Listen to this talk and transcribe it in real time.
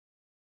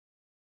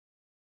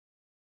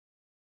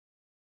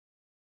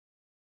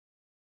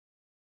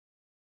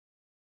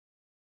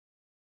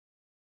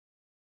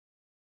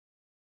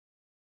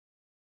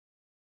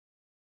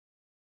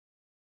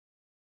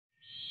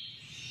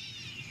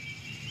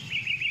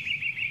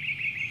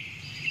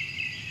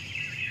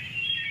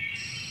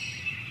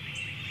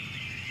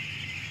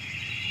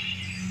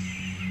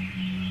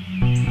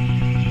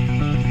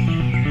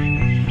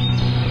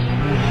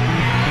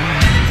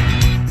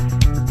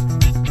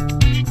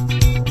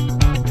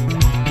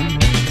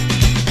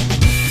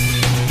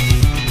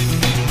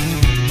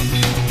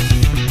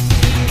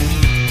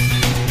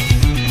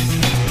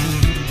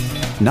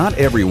Not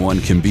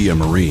everyone can be a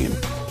Marine.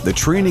 The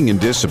training and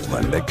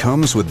discipline that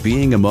comes with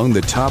being among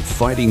the top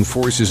fighting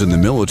forces in the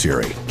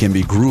military can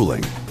be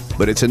grueling,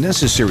 but it's a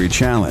necessary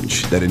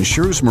challenge that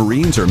ensures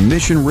Marines are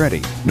mission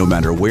ready no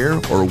matter where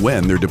or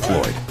when they're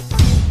deployed.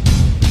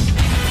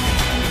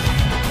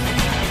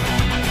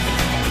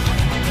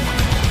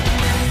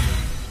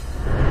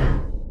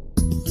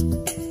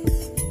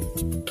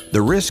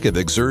 The risk of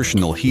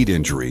exertional heat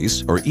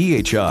injuries, or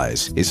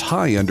EHIs, is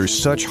high under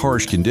such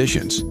harsh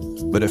conditions,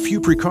 but a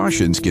few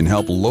precautions can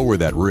help lower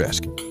that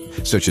risk,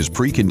 such as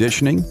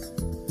preconditioning,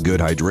 good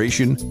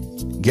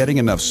hydration, getting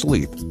enough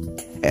sleep,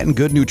 and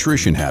good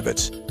nutrition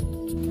habits.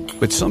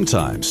 But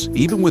sometimes,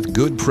 even with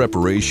good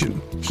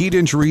preparation, heat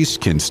injuries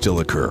can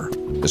still occur,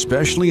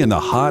 especially in the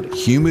hot,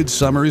 humid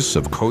summers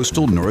of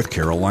coastal North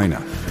Carolina.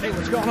 Hey,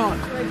 what's going on?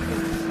 All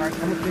right,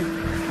 come with me.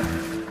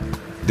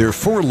 There are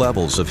 4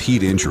 levels of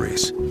heat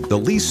injuries. The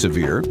least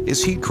severe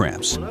is heat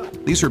cramps.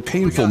 These are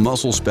painful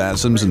muscle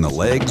spasms in the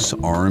legs,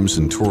 arms,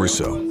 and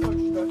torso.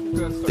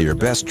 They are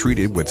best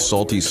treated with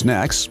salty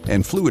snacks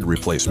and fluid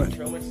replacement.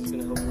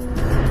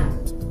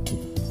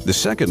 The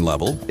second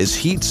level is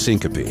heat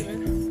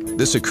syncope.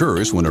 This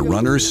occurs when a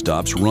runner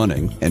stops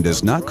running and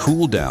does not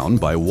cool down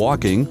by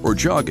walking or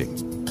jogging.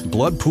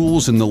 Blood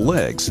pools in the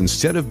legs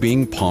instead of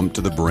being pumped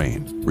to the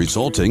brain,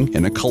 resulting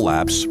in a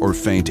collapse or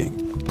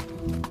fainting.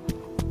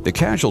 The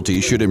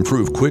casualty should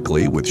improve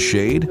quickly with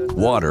shade,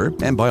 water,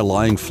 and by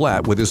lying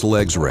flat with his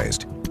legs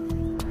raised.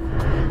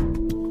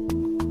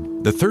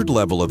 The third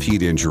level of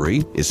heat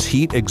injury is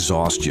heat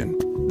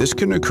exhaustion. This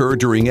can occur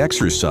during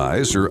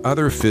exercise or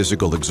other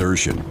physical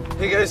exertion.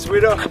 Hey guys,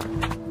 wait up.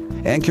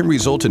 And can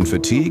result in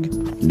fatigue,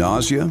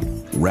 nausea,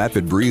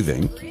 rapid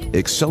breathing,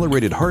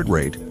 accelerated heart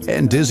rate,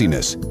 and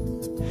dizziness.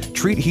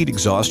 Treat heat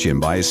exhaustion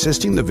by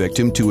assisting the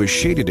victim to a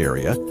shaded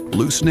area,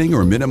 loosening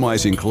or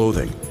minimizing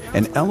clothing,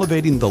 and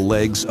elevating the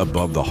legs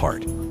above the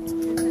heart.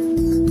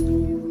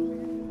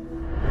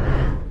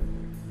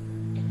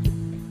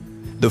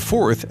 The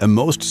fourth and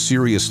most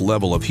serious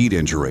level of heat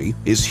injury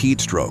is heat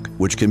stroke,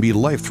 which can be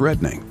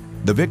life-threatening.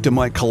 The victim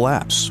might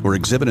collapse or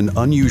exhibit an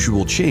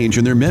unusual change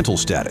in their mental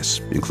status,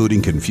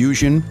 including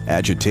confusion,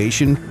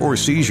 agitation, or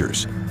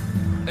seizures.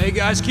 Hey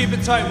guys, keep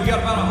it tight. We got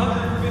about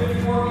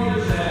 154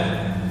 meters ahead.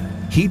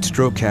 Heat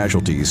stroke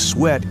casualties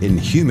sweat in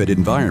humid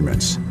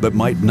environments, but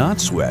might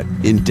not sweat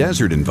in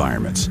desert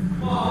environments.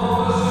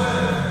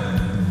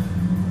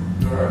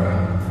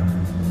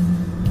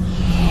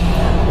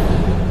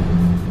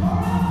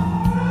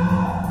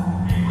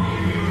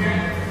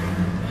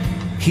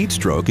 Heat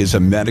stroke is a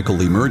medical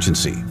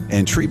emergency,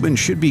 and treatment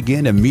should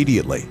begin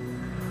immediately.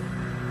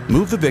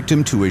 Move the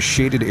victim to a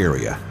shaded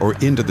area or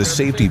into the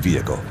safety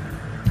vehicle.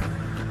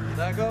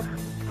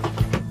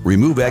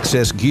 Remove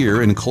excess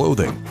gear and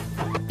clothing,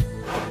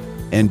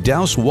 and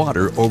douse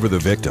water over the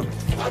victim.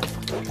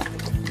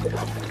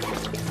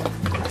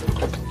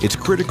 It's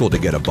critical to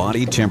get a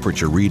body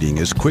temperature reading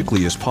as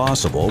quickly as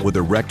possible with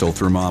a rectal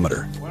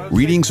thermometer.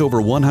 Readings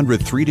over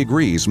 103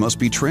 degrees must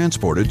be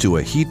transported to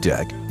a heat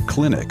deck,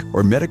 clinic,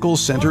 or medical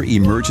center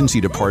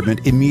emergency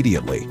department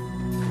immediately.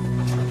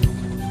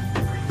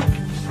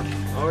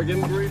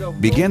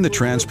 Begin the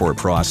transport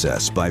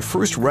process by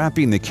first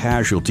wrapping the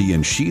casualty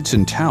in sheets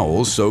and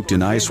towels soaked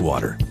in ice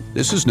water.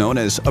 This is known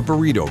as a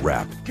burrito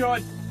wrap.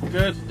 Good.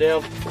 Good.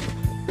 Down.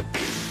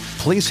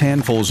 Place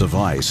handfuls of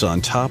ice on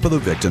top of the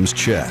victim's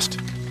chest.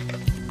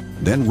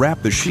 Then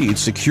wrap the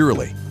sheets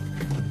securely.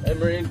 Hey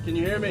Marine, can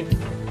you hear me?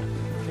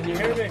 Can you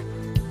hear me?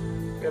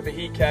 We have a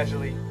heat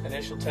casualty,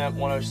 initial temp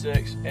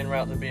 106, en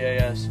route to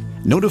BAS.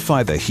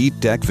 Notify the heat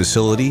deck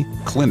facility,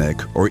 clinic,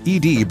 or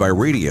ED by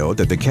radio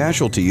that the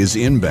casualty is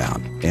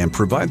inbound and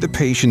provide the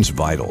patient's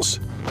vitals.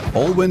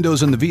 All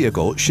windows in the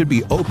vehicle should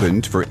be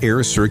opened for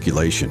air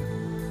circulation.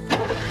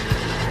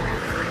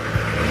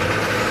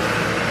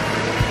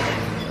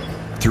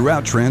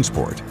 Throughout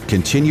transport,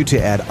 continue to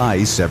add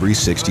ice every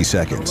 60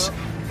 seconds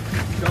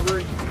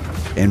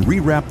and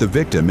rewrap the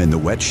victim in the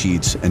wet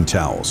sheets and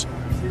towels.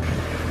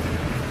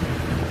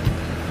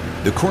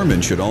 The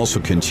corpsman should also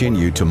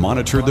continue to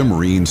monitor the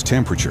Marine's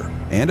temperature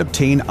and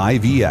obtain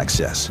IV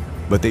access,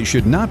 but they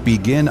should not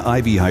begin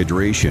IV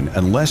hydration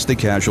unless the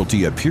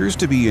casualty appears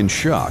to be in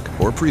shock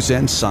or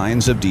presents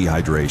signs of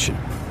dehydration.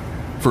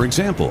 For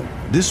example,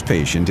 this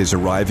patient is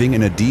arriving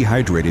in a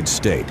dehydrated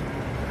state.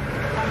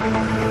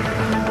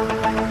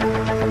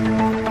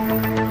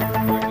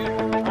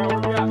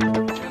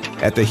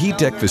 At the heat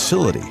deck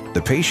facility,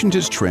 the patient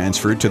is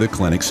transferred to the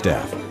clinic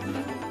staff.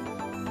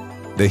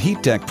 The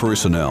heat deck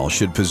personnel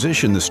should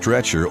position the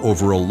stretcher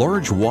over a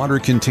large water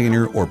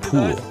container or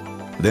pool,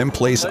 then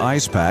place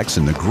ice packs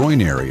in the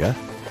groin area,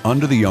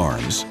 under the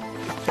arms,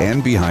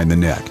 and behind the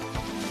neck.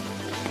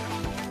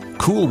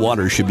 Cool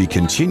water should be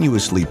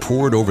continuously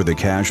poured over the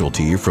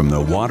casualty from the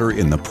water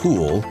in the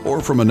pool or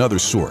from another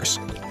source.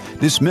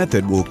 This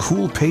method will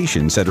cool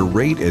patients at a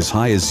rate as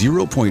high as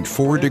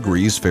 0.4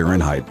 degrees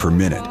Fahrenheit per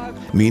minute,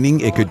 meaning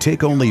it could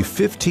take only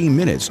 15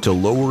 minutes to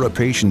lower a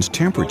patient's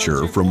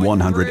temperature from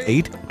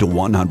 108 to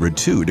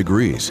 102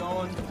 degrees.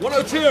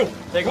 102.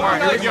 Take All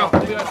right, here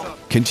we go.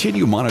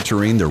 Continue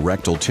monitoring the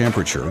rectal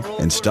temperature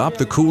and stop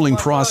the cooling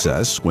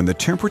process when the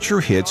temperature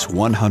hits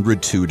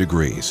 102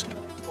 degrees.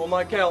 On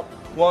my count.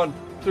 1,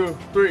 2,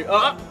 3,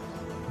 up.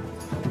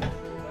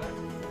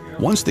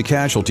 Once the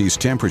casualty's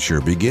temperature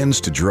begins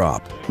to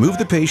drop, move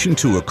the patient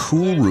to a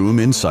cool room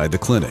inside the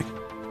clinic.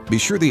 Be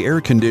sure the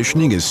air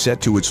conditioning is set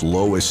to its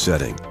lowest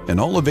setting and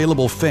all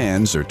available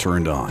fans are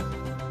turned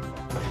on.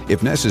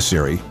 If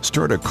necessary,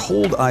 start a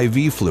cold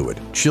IV fluid,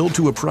 chilled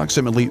to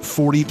approximately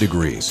 40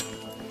 degrees.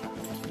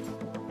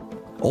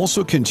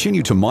 Also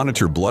continue to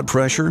monitor blood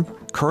pressure,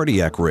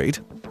 cardiac rate,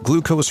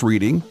 glucose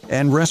reading,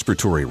 and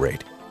respiratory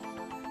rate.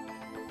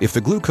 If the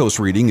glucose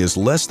reading is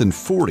less than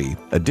 40,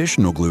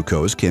 additional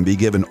glucose can be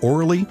given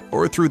orally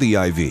or through the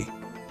IV.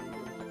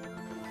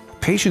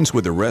 Patients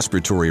with a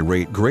respiratory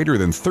rate greater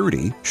than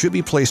 30 should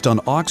be placed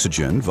on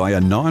oxygen via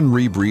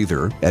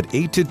non-rebreather at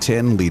 8 to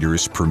 10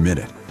 liters per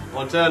minute.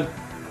 110.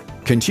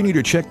 Continue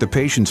to check the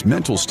patient's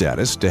mental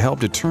status to help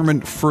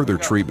determine further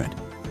treatment.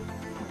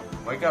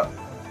 Wake up.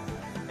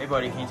 Hey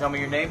buddy, can you tell me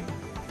your name?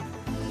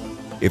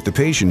 If the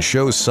patient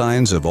shows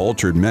signs of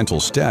altered mental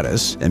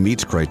status and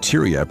meets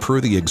criteria per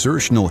the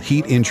exertional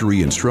heat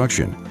injury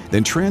instruction,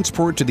 then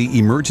transport to the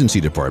emergency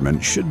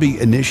department should be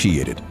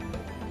initiated.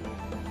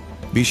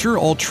 Be sure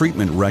all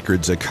treatment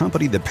records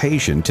accompany the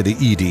patient to the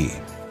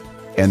ED,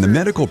 and the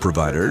medical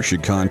provider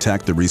should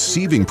contact the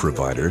receiving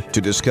provider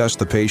to discuss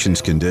the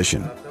patient's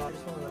condition.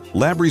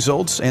 Lab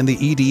results and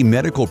the ED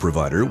medical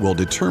provider will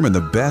determine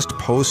the best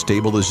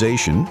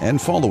post-stabilization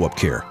and follow-up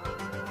care.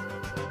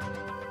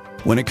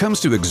 When it comes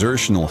to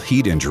exertional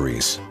heat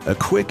injuries, a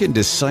quick and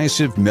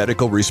decisive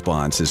medical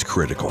response is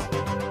critical.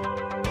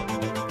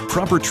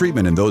 Proper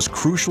treatment in those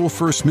crucial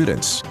first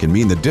minutes can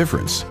mean the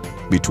difference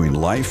between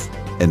life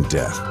and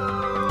death.